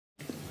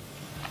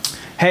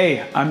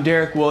Hey, I'm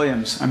Derek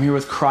Williams. I'm here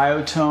with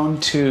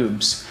CryoTone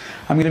tubes.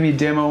 I'm going to be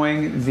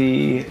demoing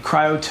the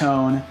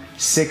CryoTone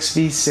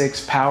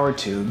 6v6 power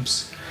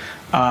tubes.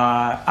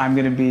 I'm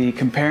going to be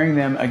comparing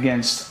them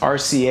against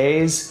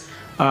RCA's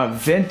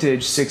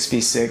vintage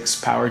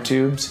 6v6 power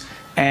tubes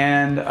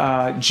and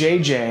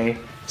JJ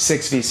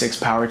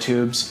 6v6 power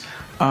tubes.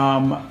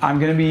 I'm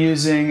going to be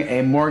using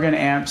a Morgan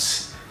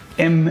Amps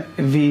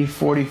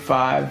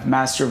MV45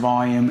 master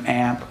volume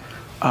amp.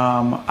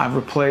 I've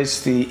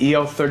replaced the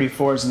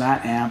EL34s in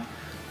that amp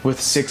with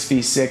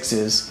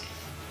 6v6s,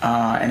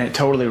 and it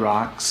totally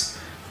rocks.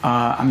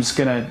 I'm just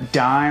gonna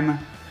dime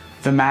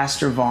the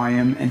master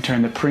volume and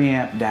turn the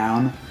preamp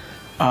down,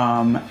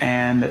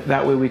 and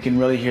that way we can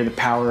really hear the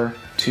power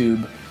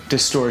tube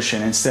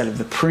distortion instead of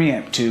the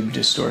preamp tube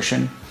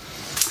distortion.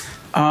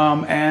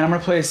 And I'm gonna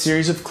play a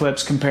series of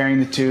clips comparing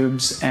the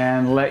tubes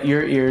and let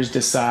your ears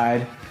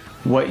decide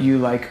what you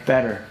like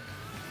better.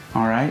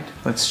 All right,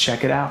 let's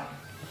check it out.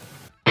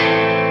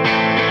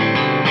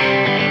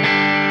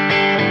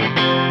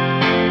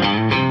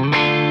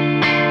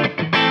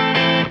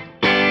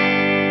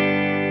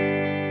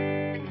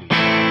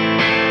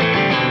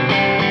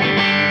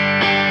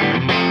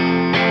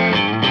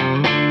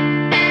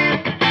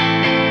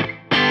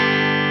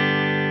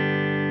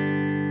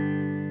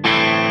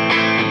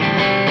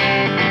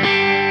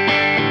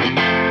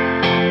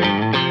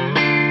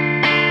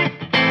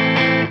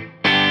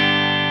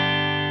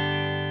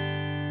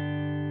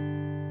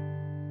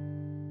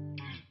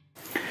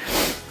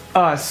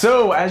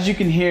 So as you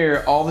can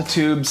hear, all the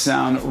tubes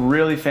sound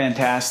really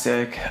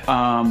fantastic.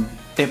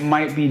 It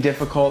might be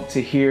difficult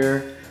to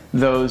hear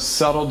those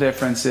subtle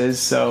differences,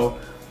 so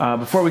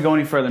before we go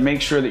any further,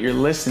 make sure that you're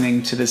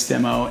listening to this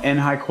demo in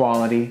high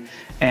quality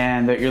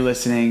and that you're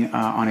listening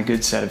on a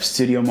good set of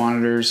studio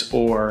monitors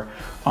or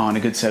on a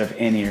good set of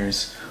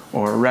in-ears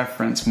or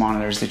reference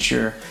monitors that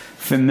you're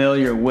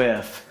familiar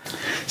with.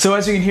 So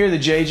as you can hear, the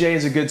JJ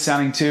is a good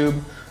sounding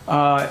tube.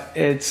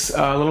 It's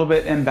a little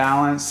bit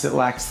imbalanced. It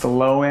lacks the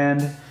low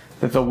end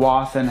that the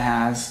Wathen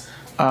has.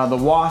 The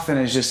Wathen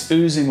is just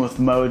oozing with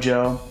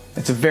mojo.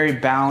 It's a very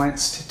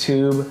balanced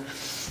tube,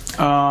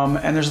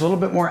 and there's a little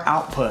bit more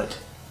output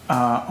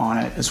on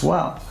it as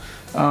well.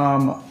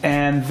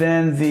 And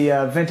then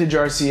the vintage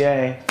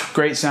RCA,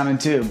 great sounding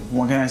tube.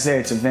 What can I say?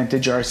 It's a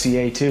vintage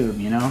RCA tube,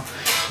 you know?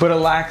 But it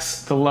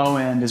lacks the low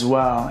end as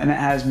well, and it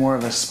has more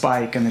of a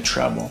spike in the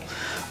treble.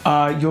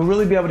 You'll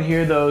really be able to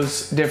hear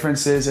those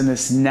differences in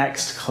this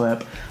next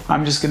clip.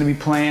 I'm just going to be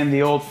playing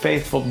the old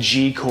faithful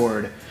G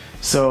chord.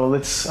 So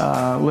let's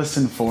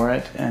listen for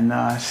it and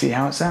see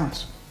how it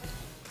sounds.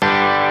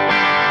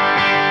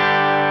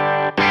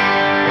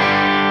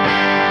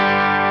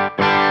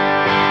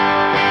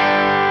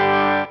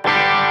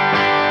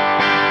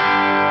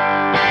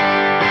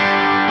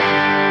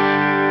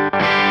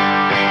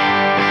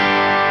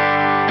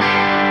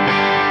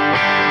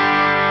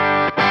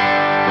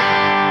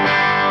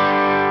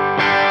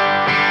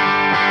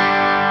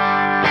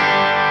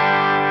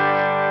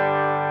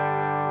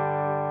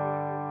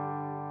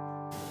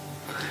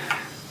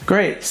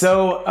 Great,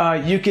 so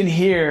you can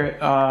hear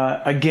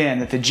again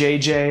that the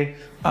JJ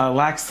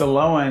lacks the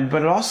low end,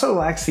 but it also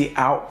lacks the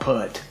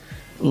output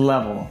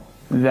level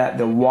that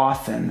the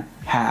Wathen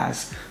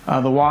has.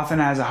 The Wathen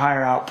has a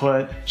higher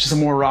output, just a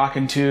more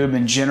rockin' tube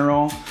in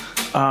general,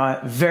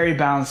 very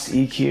balanced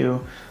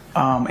EQ,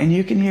 and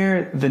you can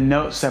hear the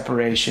note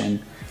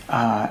separation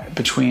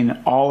between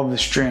all of the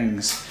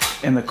strings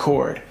in the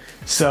chord.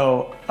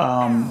 So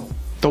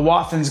the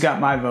Wathen's got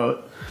my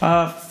vote.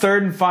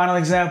 Third and final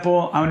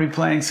example, I'm going to be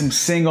playing some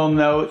single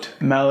note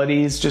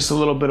melodies, just a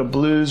little bit of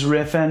blues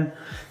riffing,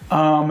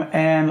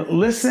 and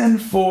listen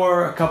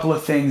for a couple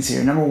of things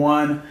here. Number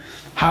one,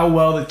 how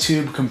well the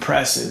tube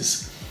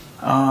compresses.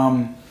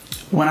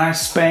 When I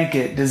spank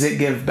it, does it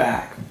give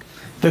back?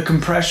 The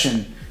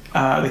compression,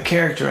 the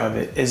character of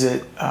it, is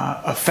it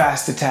a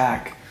fast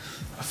attack,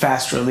 a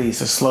fast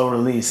release, a slow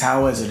release?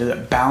 How is it? Is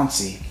it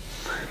bouncy?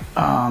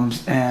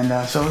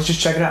 So let's just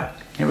check it out.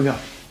 Here we go.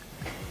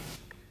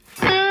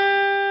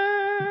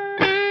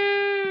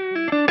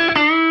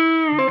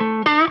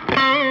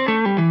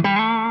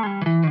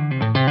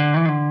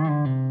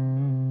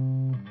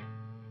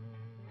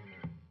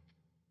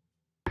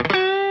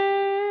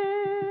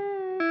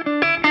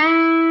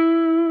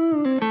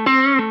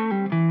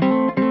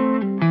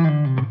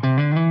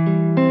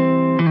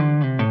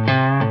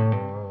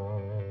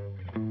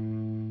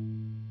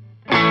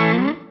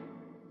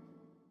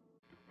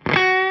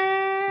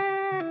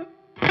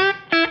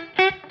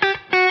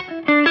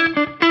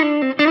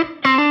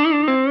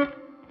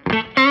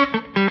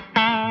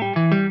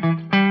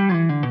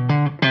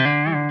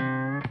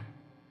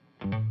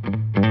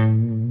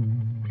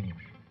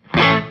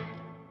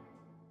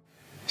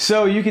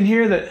 So you can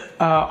hear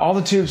that all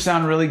the tubes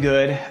sound really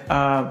good,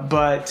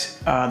 but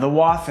the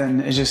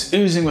Wathen is just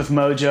oozing with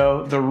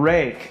mojo. The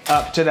rake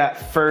up to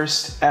that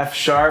first F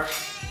sharp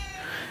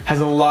has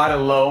a lot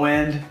of low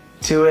end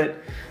to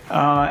it,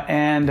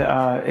 and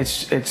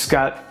it's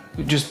got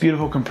just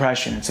beautiful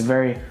compression. It's a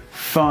very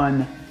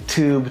fun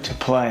tube to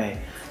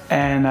play.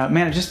 and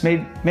man, it just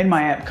made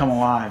my amp come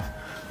alive.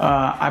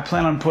 I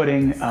plan on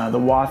putting the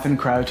Wathen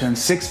CryoTone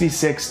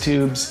 6v6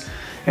 tubes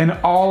in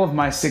all of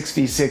my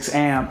 6v6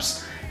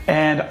 amps,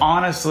 and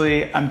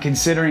honestly, I'm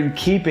considering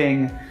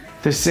keeping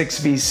the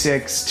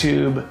 6v6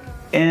 tube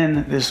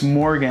in this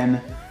Morgan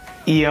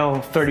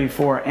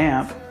EL34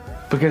 amp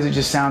because it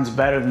just sounds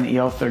better than the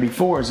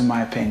EL34s in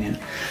my opinion.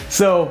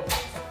 So,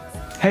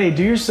 hey,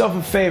 do yourself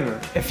a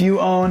favor. If you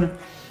own,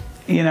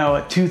 you know,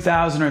 a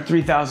 $2,000 or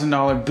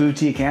 $3,000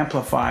 boutique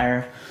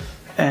amplifier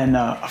and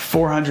a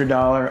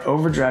 $400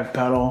 overdrive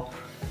pedal,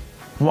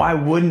 why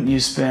wouldn't you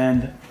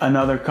spend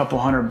another couple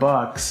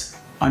 $100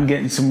 on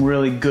getting some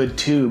really good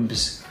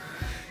tubes?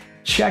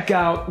 Check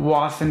out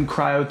Wathen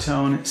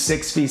CryoTone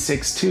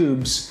 6v6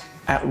 tubes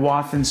at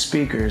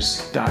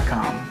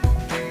wathenspeakers.com.